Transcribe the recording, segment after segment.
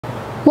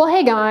Well,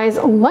 hey guys,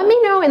 let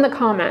me know in the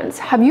comments,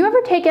 have you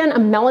ever taken a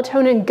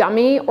melatonin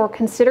gummy or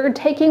considered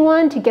taking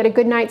one to get a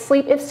good night's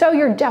sleep? If so,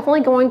 you're definitely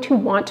going to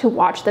want to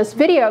watch this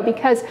video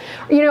because,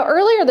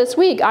 earlier this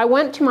week I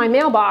went to my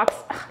mailbox,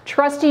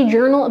 trusty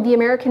Journal of the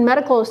American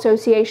Medical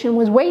Association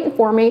was waiting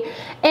for me,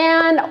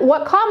 and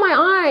what caught my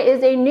eye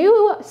is a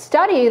new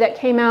study that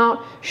came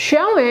out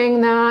showing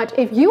that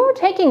if you are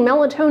taking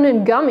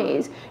melatonin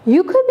gummies,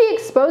 you could be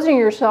exposing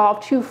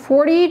yourself to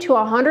 40 to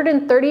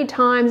 130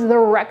 times the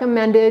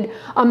recommended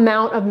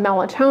amount of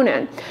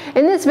melatonin.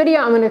 In this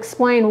video, I'm going to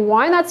explain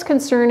why that's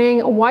concerning,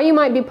 why you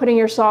might be putting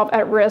yourself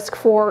at risk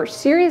for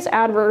serious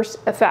adverse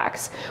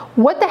effects.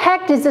 What the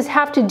heck does this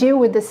have to do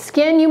with the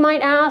skin, you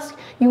might ask?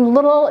 You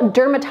little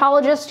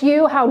dermatologist,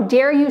 you, how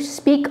dare you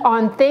speak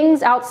on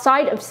things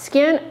outside of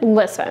skin?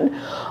 Listen,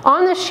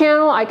 on this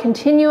channel, I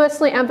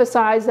continuously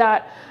emphasize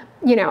that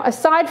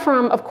aside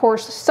from, of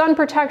course, sun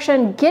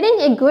protection,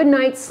 getting a good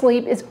night's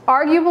sleep is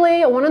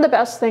arguably one of the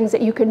best things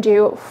that you can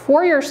do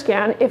for your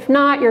skin, if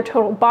not your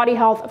total body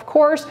health, of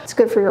course. It's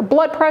good for your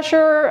blood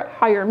pressure,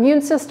 how your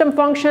immune system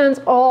functions,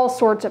 all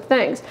sorts of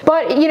things.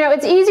 But,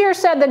 it's easier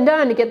said than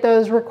done to get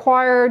those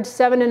required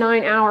 7 to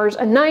 9 hours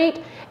a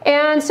night.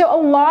 And so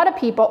a lot of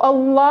people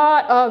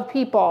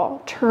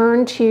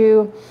turn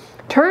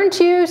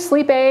to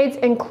sleep aids,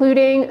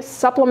 including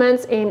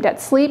supplements aimed at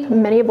sleep,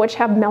 many of which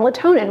have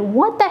melatonin.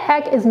 What the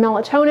heck is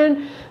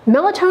melatonin?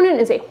 Melatonin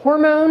is a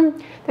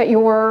hormone that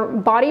your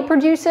body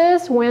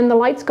produces when the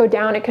lights go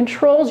down. It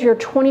controls your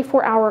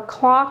 24-hour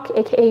clock,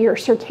 aka your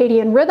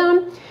circadian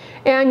rhythm,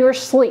 and your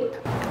sleep.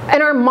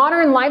 In our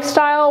modern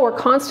lifestyle, we're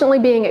constantly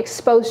being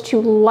exposed to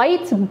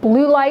lights,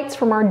 blue lights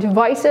from our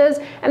devices,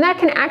 and that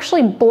can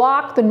actually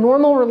block the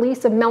normal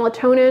release of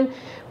melatonin,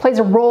 plays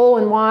a role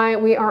in why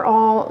we are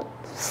all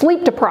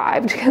sleep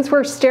deprived because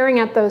we're staring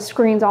at those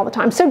screens all the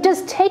time. So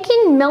does taking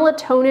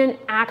melatonin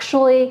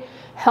actually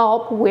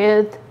help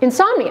with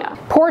insomnia,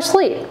 poor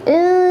sleep?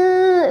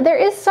 There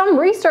is some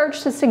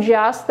research to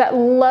suggest that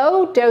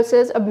low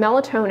doses of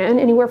melatonin,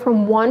 anywhere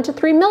from 1 to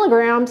 3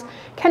 milligrams,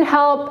 can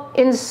help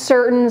in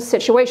certain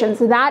situations.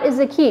 That is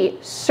the key,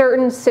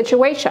 certain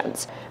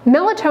situations.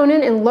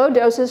 Melatonin in low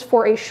doses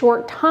for a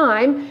short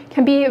time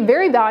can be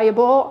very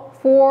valuable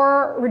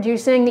for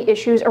reducing the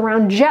issues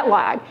around jet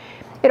lag.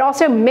 It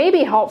also may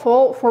be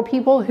helpful for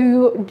people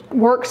who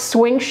work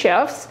swing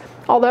shifts,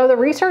 although the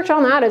research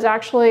on that is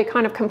actually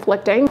kind of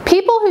conflicting.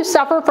 People who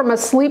suffer from a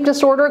sleep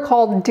disorder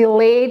called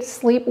delayed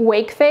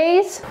sleep-wake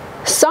phase,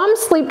 some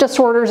sleep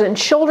disorders in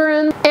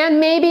children, and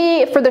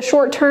maybe for the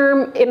short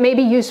term, it may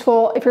be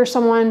useful if you're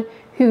someone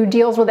who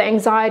deals with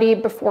anxiety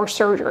before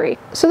surgery.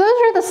 So those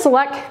are the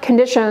select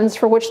conditions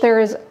for which there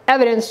is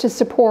evidence to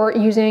support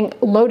using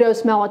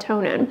low-dose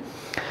melatonin.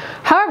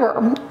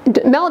 However,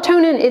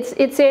 melatonin,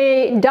 it's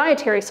a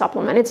dietary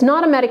supplement. It's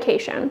not a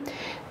medication.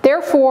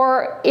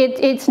 Therefore,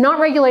 it's not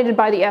regulated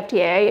by the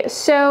FDA,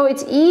 so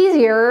it's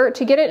easier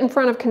to get it in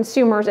front of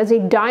consumers as a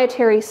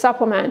dietary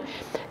supplement.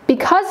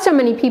 Because so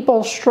many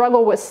people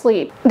struggle with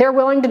sleep, they're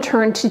willing to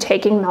turn to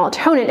taking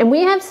melatonin. And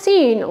we have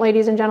seen,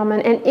 ladies and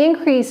gentlemen, an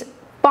increase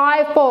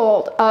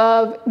 5-fold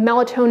of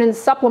melatonin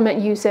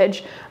supplement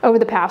usage over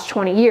the past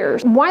 20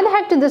 years. Why the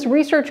heck did this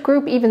research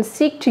group even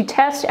seek to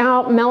test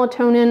out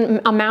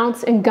melatonin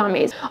amounts in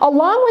gummies?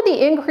 Along with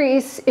the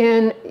increase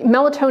in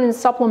melatonin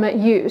supplement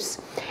use,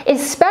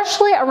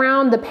 especially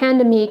around the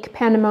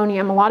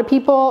pandemonium, a lot of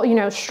people,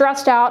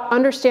 stressed out,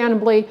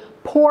 understandably,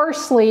 poor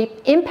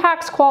sleep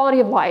impacts quality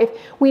of life.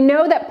 We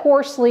know that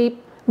poor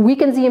sleep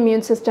weakens the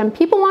immune system.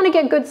 People want to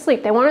get good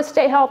sleep. They want to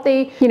stay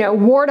healthy,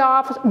 ward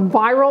off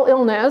viral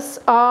illness.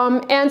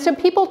 And so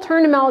people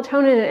turn to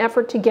melatonin in an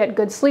effort to get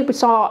good sleep. We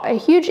saw a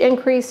huge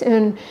increase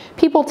in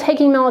people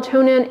taking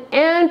melatonin,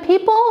 and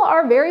people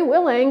are very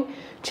willing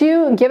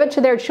to give it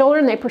to their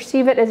children. They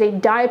perceive it as a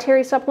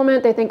dietary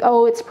supplement. They think,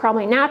 oh, it's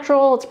probably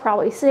natural, it's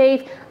probably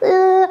safe.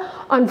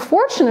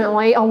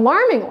 Unfortunately,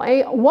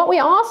 alarmingly, what we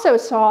also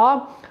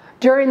saw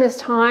during this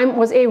time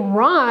was a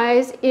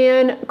rise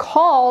in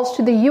calls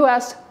to the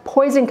U.S.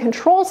 Poison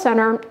Control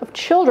Center of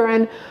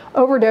children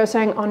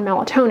overdosing on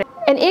melatonin.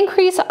 An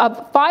increase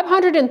of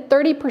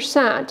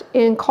 530%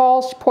 in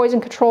calls to Poison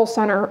Control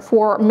Center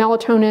for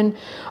melatonin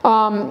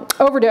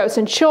overdose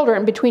in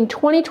children between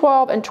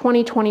 2012 and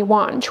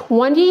 2021.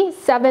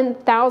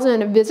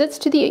 27,000 visits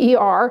to the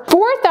ER,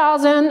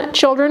 4,000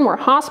 children were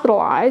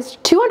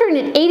hospitalized,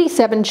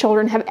 287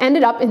 children have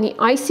ended up in the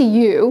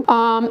ICU,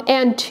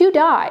 and 2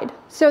 died.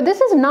 So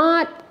this is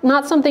not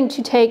something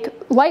to take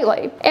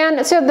lightly.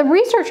 And so the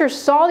researchers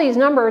saw these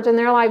numbers and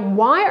they're like,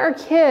 why are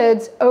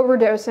kids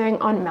overdosing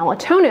on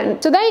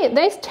melatonin? So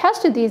they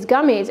tested these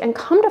gummies and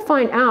come to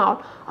find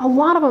out a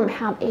lot of them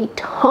have a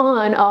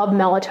ton of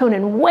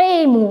melatonin,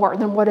 way more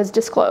than what is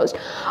disclosed.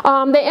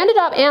 They ended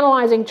up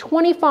analyzing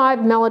 25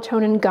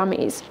 melatonin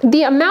gummies.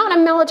 The amount of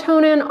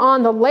melatonin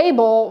on the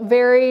label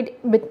varied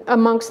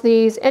amongst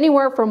these,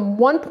 anywhere from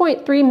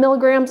 1.3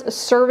 milligrams a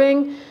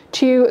serving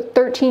to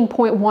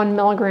 13.1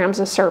 milligrams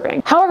a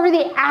serving. However,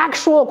 the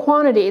actual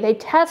quantity they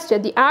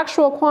tested, the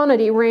actual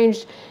quantity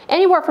ranged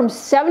anywhere from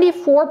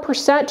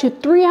 74% to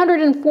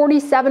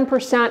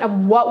 347% of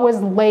what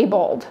was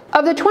labeled.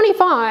 Of the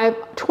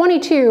 25,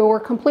 22 were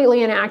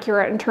completely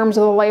inaccurate in terms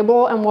of the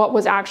label and what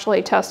was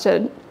actually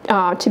tested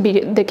to be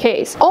the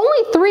case.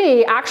 Only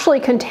 3 actually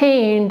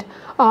contained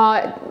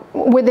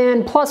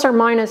within plus or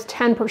minus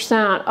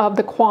 10% of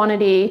the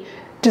quantity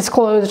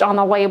disclosed on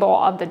the label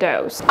of the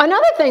dose.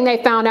 Another thing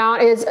they found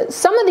out is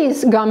some of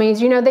these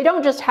gummies, you know, they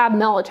don't just have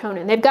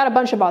melatonin, they've got a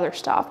bunch of other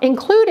stuff,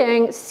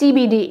 including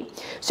CBD.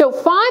 So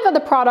 5 of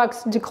the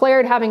products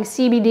declared having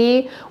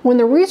CBD. When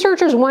the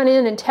researchers went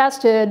in and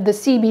tested the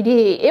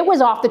CBD, it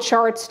was off the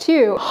charts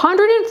too.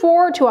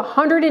 104 to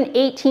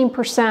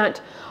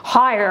 118%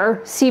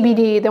 higher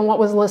CBD than what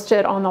was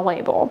listed on the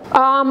label.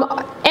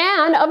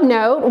 And of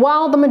note,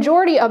 while the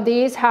majority of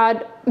these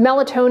had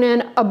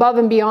melatonin above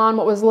and beyond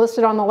what was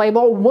listed on the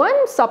label,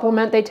 one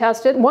supplement they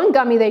tested, one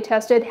gummy they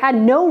tested, had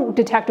no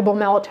detectable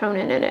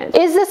melatonin in it.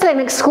 Is this an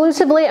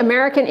exclusively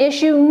American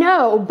issue?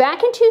 No.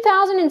 Back in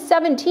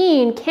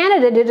 2017,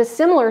 Canada did a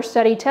similar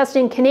study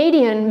testing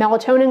Canadian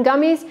melatonin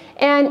gummies,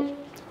 and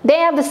they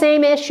have the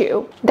same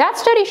issue. That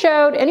study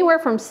showed anywhere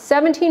from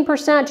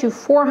 17% to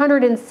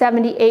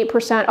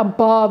 478%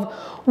 above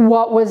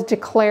what was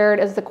declared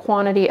as the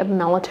quantity of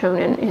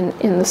melatonin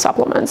in the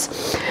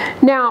supplements.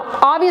 Now,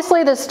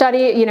 obviously the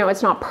study, you know,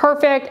 it's not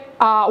perfect.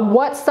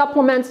 What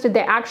supplements did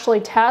they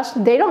actually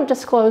test? They don't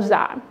disclose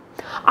that.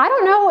 I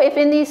don't know if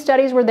in these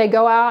studies where they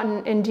go out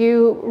and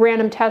do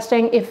random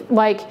testing, if,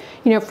 like,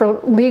 you know, for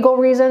legal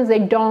reasons, they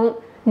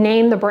don't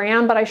name the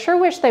brand, but I sure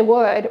wish they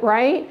would,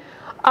 right?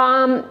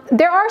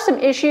 There are some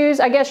issues,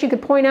 I guess you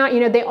could point out. You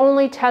know, they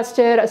only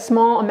tested a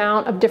small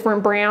amount of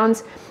different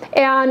brands,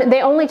 and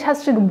they only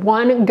tested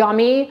 1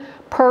 gummy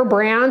per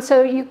brand,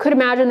 so you could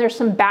imagine there's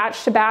some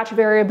batch to batch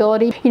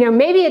variability. You know,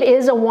 maybe it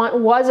is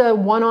was a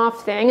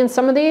one-off thing in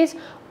some of these,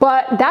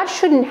 but that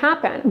shouldn't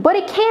happen. But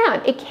it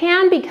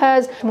can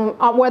because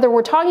whether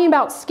we're talking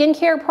about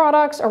skincare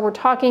products or we're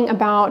talking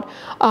about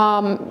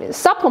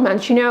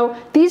supplements, you know,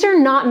 these are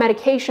not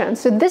medications.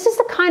 So this is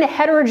the kind of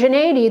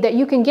heterogeneity that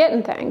you can get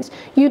in things.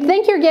 You'd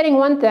think you're getting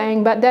one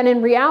thing, but then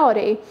in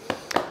reality,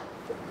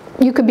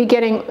 you could be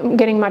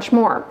getting much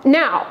more.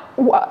 Now,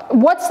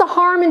 what's the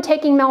harm in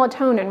taking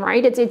melatonin,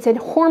 right? It's a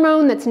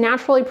hormone that's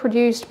naturally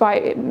produced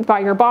by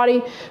your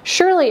body.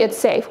 Surely it's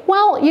safe.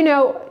 Well, you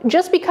know,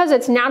 just because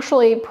it's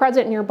naturally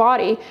present in your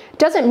body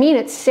doesn't mean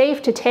it's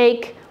safe to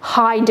take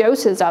high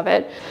doses of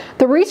it.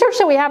 The research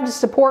that we have to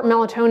support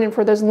melatonin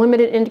for those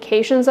limited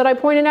indications that I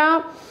pointed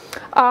out,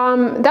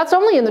 that's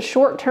only in the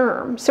short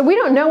term. So we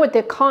don't know what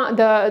we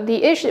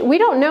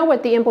don't know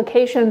what the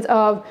implications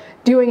of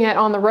doing it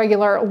on the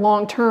regular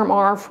long term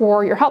are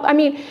for your health. I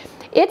mean,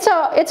 it's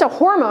a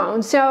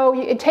hormone,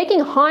 so taking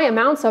high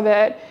amounts of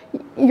it,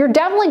 you're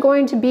definitely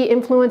going to be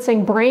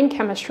influencing brain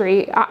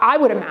chemistry, I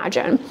would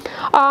imagine.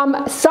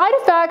 Side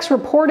effects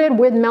reported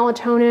with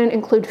melatonin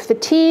include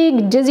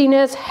fatigue,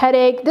 dizziness,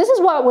 headache. This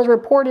is what was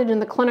reported in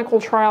the clinical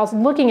trials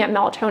looking at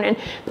melatonin.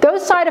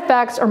 Those side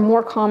effects are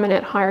more common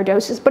at higher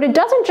doses, but it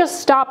doesn't just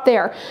stop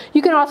there.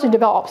 You can also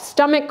develop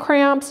stomach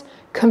cramps,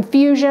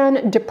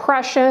 confusion,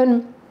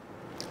 depression,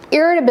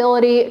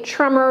 irritability,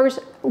 tremors,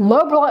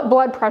 low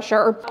blood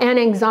pressure, and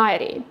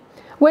anxiety,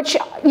 which,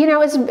 you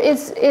know,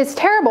 is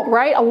terrible,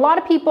 right? A lot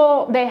of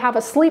people, they have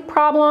a sleep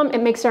problem.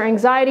 It makes their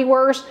anxiety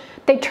worse.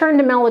 They turn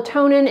to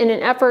melatonin in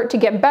an effort to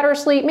get better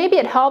sleep. Maybe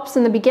it helps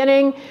in the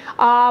beginning,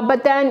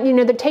 but then, you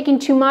know, they're taking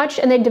too much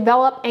and they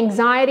develop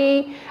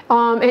anxiety,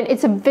 and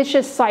it's a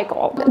vicious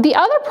cycle. The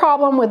other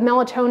problem with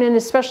melatonin,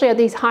 especially at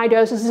these high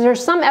doses, is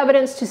there's some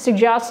evidence to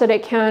suggest that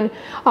it can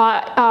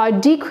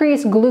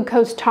decrease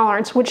glucose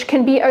tolerance, which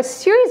can be a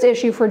serious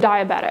issue for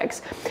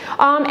diabetics.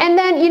 And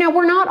then, you know,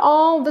 we're not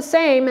all the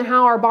same in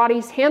how our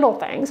bodies handle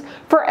things.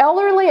 For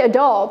elderly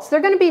adults, they're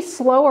going to be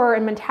slower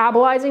in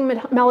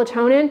metabolizing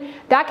melatonin.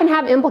 That can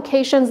have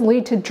implications,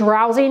 lead to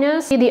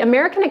drowsiness. The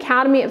American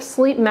Academy of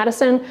Sleep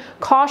Medicine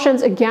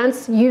cautions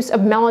against use of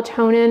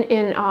melatonin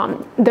in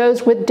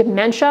those with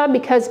dementia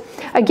because,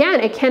 again,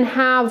 it can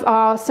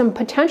have some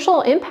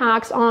potential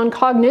impacts on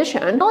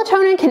cognition.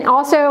 Melatonin can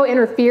also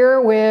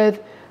interfere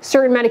with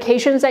certain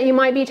medications that you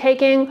might be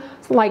taking,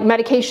 like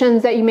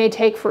medications that you may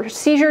take for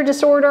seizure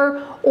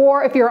disorder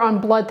or if you're on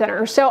blood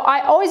thinners. So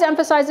I always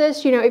emphasize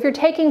this, you know, if you're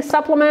taking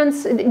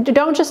supplements,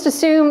 don't just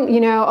assume,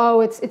 you know, oh,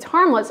 it's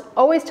harmless.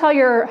 Always tell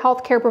your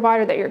healthcare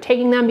provider that you're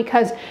taking them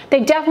because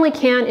they definitely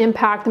can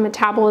impact the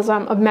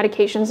metabolism of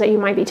medications that you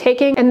might be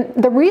taking. And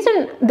the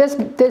reason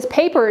this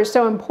paper is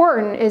so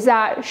important is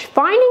that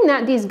finding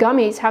that these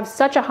gummies have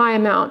such a high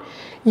amount,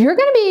 you're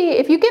going to be,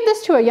 if you give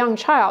this to a young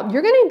child,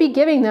 you're going to be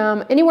giving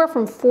them anywhere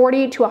from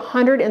 40 to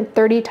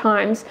 130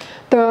 times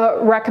the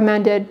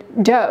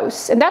recommended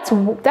dose. And that's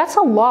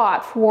a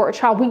lot for a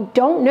child. We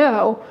don't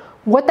know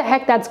what the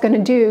heck that's going to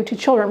do to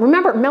children.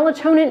 Remember,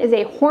 melatonin is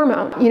a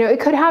hormone. You know, it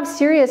could have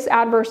serious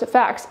adverse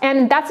effects,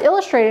 and that's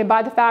illustrated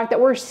by the fact that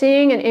we're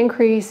seeing an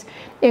increase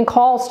in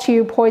calls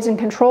to Poison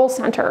Control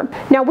Center.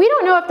 Now, we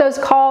don't know if those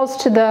calls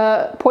to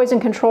the Poison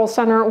Control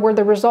Center were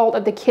the result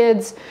of the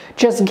kids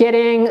just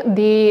getting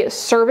the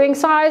serving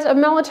size of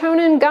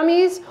melatonin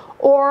gummies,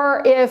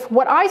 or if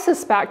what I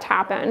suspect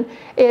happened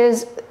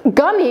is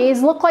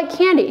gummies look like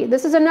candy.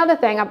 This is another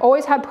thing. I've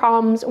always had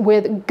problems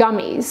with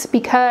gummies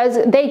because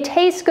they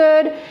taste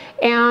good,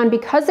 and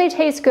because they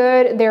taste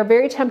good, they're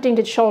very tempting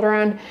to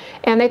children,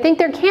 and they think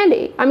they're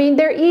candy. I mean,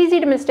 they're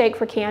easy to mistake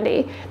for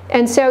candy,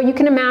 and so you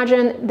can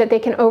imagine that they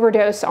can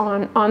overdose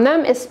on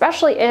them,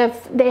 especially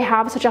if they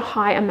have such a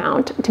high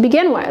amount to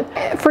begin with.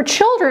 For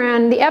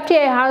children, the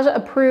FDA has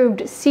approved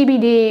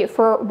CBD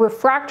for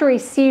refractory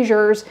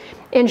seizures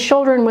in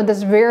children with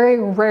this very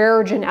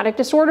rare genetic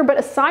disorder, but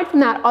aside from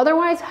that,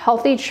 otherwise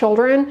healthy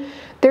children,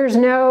 there's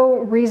no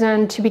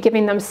reason to be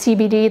giving them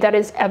CBD that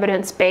is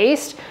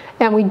evidence-based,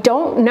 and we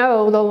don't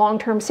know the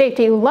long-term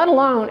safety, let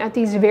alone at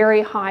these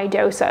very high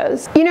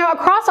doses. You know,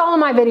 across all of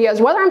my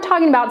videos, whether I'm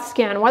talking about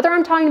skin, whether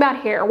I'm talking about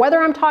hair,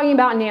 whether I'm talking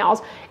about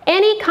nails,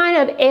 any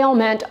kind of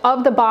ailment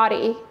of the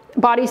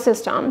body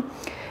system,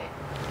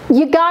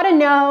 you gotta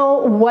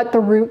know what the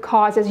root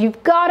cause is.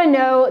 You've gotta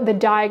know the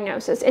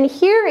diagnosis. And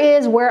here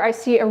is where I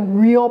see a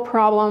real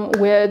problem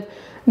with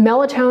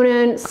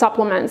melatonin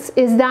supplements,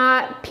 is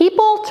that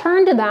people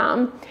turn to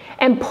them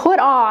and put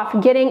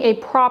off getting a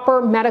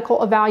proper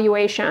medical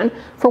evaluation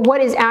for what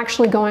is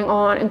actually going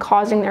on and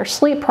causing their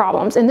sleep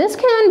problems. And this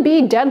can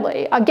be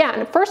deadly.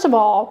 Again, first of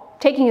all,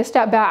 taking a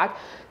step back,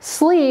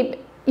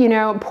 sleep, you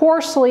know,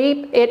 poor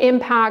sleep, it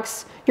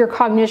impacts your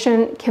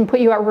cognition, can put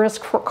you at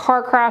risk for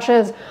car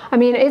crashes. I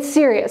mean, it's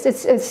serious.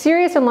 It's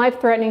serious and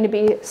life-threatening to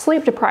be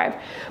sleep deprived.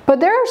 But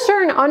there are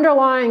certain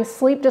underlying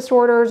sleep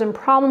disorders and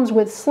problems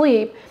with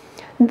sleep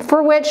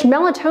for which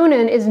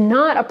melatonin is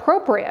not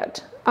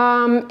appropriate.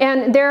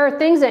 And there are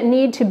things that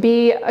need to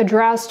be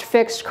addressed,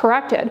 fixed,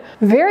 corrected.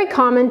 Very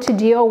common to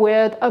deal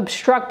with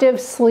obstructive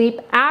sleep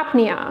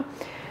apnea.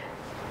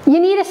 You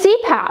need a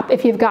CPAP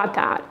if you've got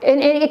that.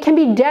 And it can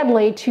be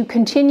deadly to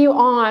continue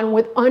on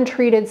with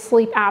untreated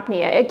sleep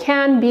apnea. It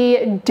can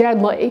be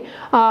deadly.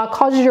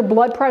 Causes your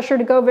blood pressure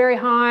to go very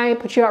high,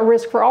 puts you at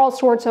risk for all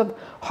sorts of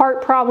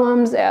heart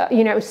problems,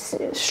 you know,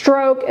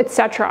 stroke,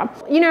 etc.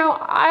 You know,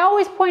 I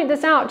always point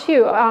this out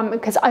too,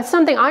 because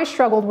something I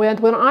struggled with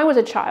when I was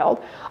a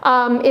child,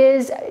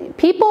 is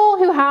people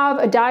who have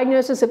a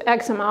diagnosis of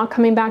eczema,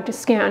 coming back to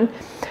skin,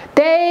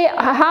 they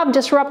have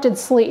disrupted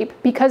sleep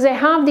because they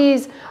have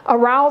these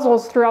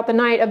arousals throughout the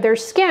night of their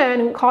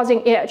skin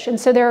causing itch. And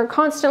so they're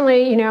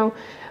constantly, you know,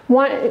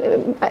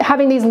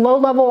 having these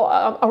low-level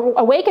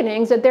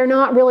awakenings that they're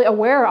not really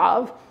aware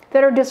of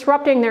that are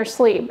disrupting their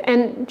sleep.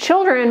 And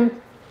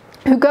children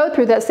who go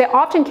through this, they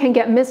often can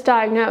get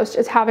misdiagnosed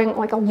as having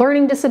like a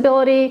learning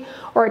disability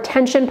or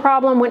attention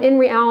problem, when in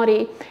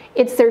reality,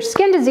 it's their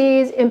skin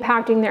disease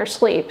impacting their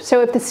sleep.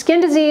 So if the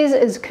skin disease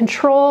is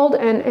controlled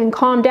and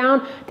calmed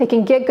down, they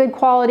can get good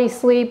quality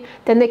sleep,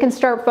 then they can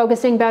start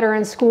focusing better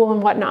in school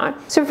and whatnot.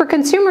 So for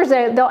consumers,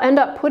 they'll end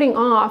up putting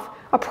off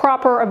a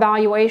proper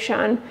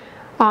evaluation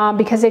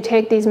because they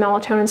take these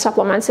melatonin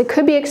supplements. They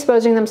could be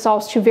exposing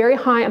themselves to very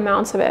high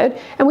amounts of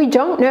it, and we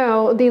don't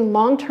know the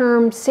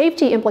long-term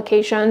safety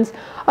implications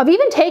of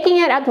even taking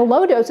it at the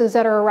low doses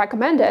that are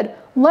recommended,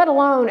 let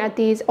alone at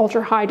these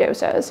ultra-high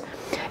doses.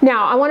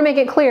 Now, I want to make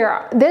it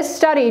clear, this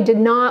study did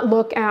not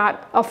look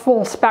at a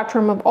full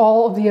spectrum of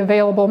all of the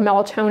available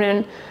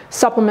melatonin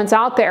supplements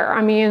out there.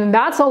 I mean,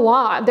 that's a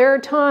lot. There are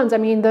tons. I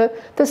mean, the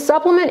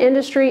supplement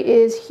industry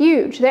is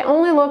huge. They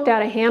only looked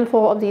at a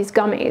handful of these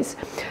gummies.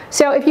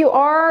 So if you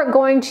are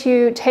going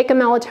to take a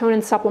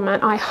melatonin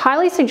supplement, I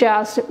highly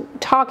suggest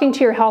talking to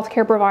your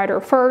healthcare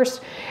provider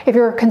first. If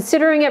you're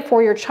considering it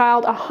for your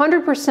child,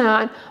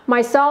 100%,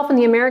 myself and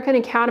the American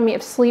Academy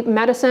of Sleep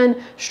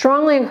Medicine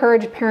strongly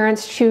encourage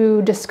parents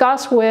to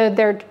discuss with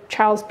their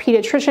child's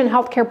pediatrician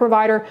healthcare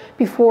provider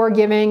before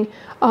giving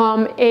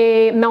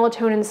a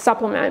melatonin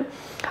supplement.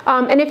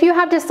 And if you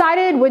have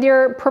decided with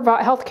your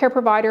healthcare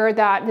provider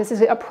that this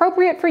is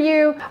appropriate for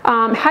you,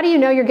 how do you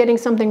know you're getting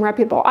something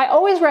reputable? I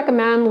always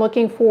recommend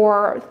looking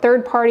for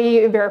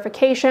third-party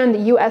verification,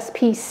 the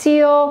USP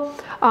seal,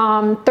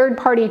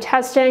 third-party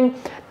testing,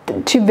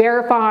 to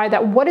verify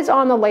that what is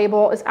on the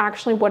label is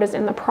actually what is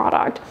in the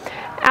product.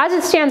 As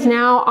it stands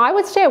now, I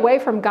would stay away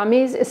from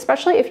gummies,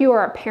 especially if you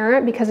are a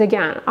parent, because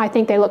again, I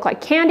think they look like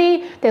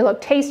candy, they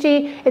look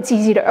tasty, it's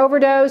easy to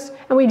overdose,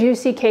 and we do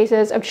see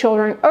cases of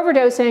children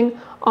overdosing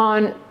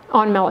on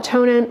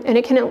melatonin, and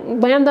it can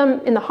land them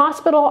in the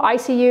hospital,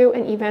 ICU,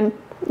 and even,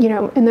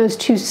 in those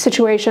two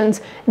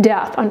situations,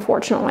 death,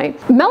 unfortunately.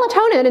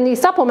 Melatonin in these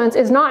supplements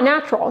is not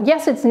natural.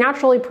 Yes, it's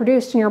naturally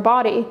produced in your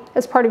body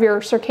as part of your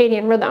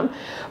circadian rhythm,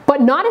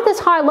 but not at this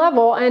high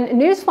level. And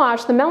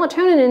newsflash, the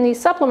melatonin in these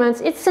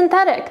supplements, it's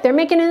synthetic. They're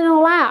making it in a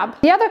lab.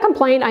 The other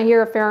complaint I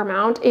hear a fair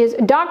amount is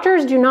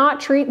doctors do not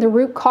treat the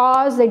root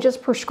cause. They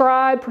just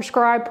prescribe.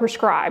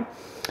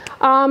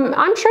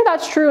 I'm sure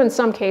that's true in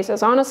some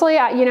cases. Honestly,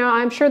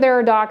 I'm sure there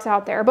are docs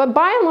out there, but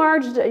by and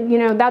large,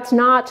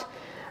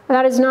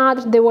 that is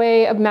not the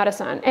way of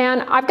medicine.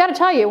 And I've got to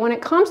tell you, when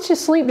it comes to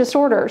sleep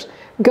disorders,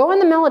 go in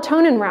the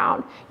melatonin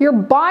route. You're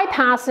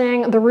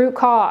bypassing the root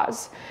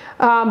cause.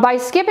 By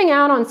skipping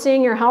out on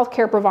seeing your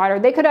healthcare provider,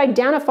 they could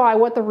identify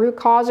what the root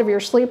cause of your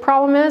sleep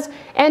problem is.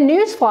 And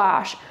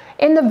newsflash,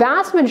 in the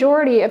vast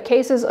majority of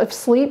cases of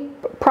sleep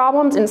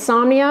problems,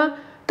 insomnia,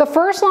 the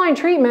first line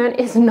treatment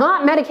is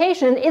not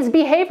medication, it's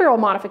behavioral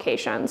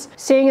modifications.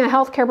 Seeing a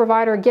healthcare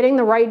provider, getting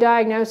the right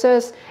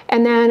diagnosis,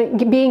 and then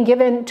being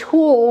given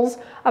tools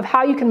of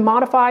how you can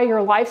modify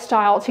your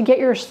lifestyle to get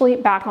your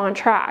sleep back on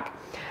track.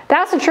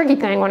 That's the tricky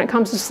thing when it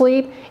comes to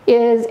sleep,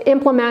 is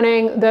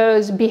implementing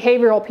those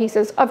behavioral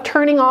pieces of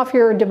turning off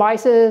your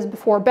devices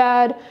before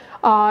bed,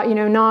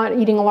 not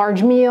eating a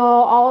large meal,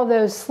 all of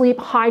those sleep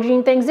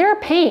hygiene things. They're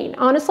a pain.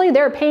 Honestly,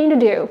 they're a pain to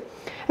do.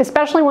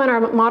 Especially when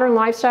our modern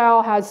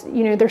lifestyle has,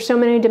 there's so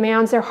many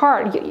demands, they're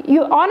hard.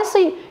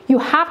 Honestly, you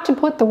have to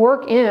put the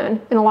work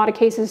in a lot of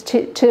cases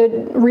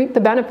to reap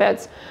the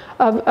benefits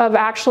of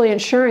actually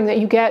ensuring that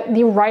you get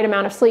the right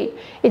amount of sleep.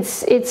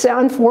 It's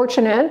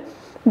unfortunate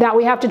that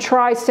we have to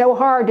try so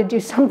hard to do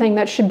something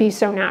that should be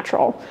so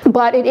natural.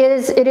 But it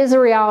is a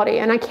reality,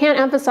 and I can't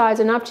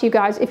emphasize enough to you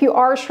guys, if you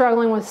are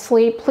struggling with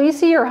sleep, please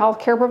see your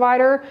healthcare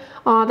provider.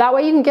 That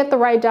way you can get the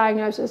right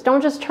diagnosis.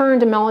 Don't just turn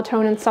to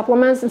melatonin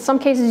supplements. In some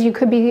cases, you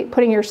could be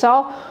putting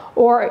yourself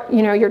or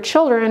your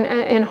children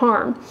in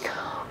harm.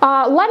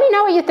 Let me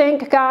know what you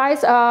think,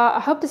 guys. I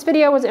hope this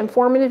video was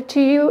informative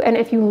to you, and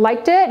if you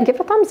liked it, give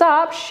it a thumbs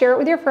up, share it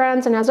with your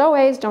friends, and as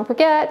always, don't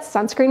forget,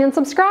 sunscreen and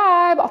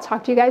subscribe. I'll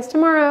talk to you guys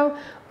tomorrow.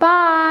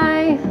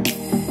 Bye!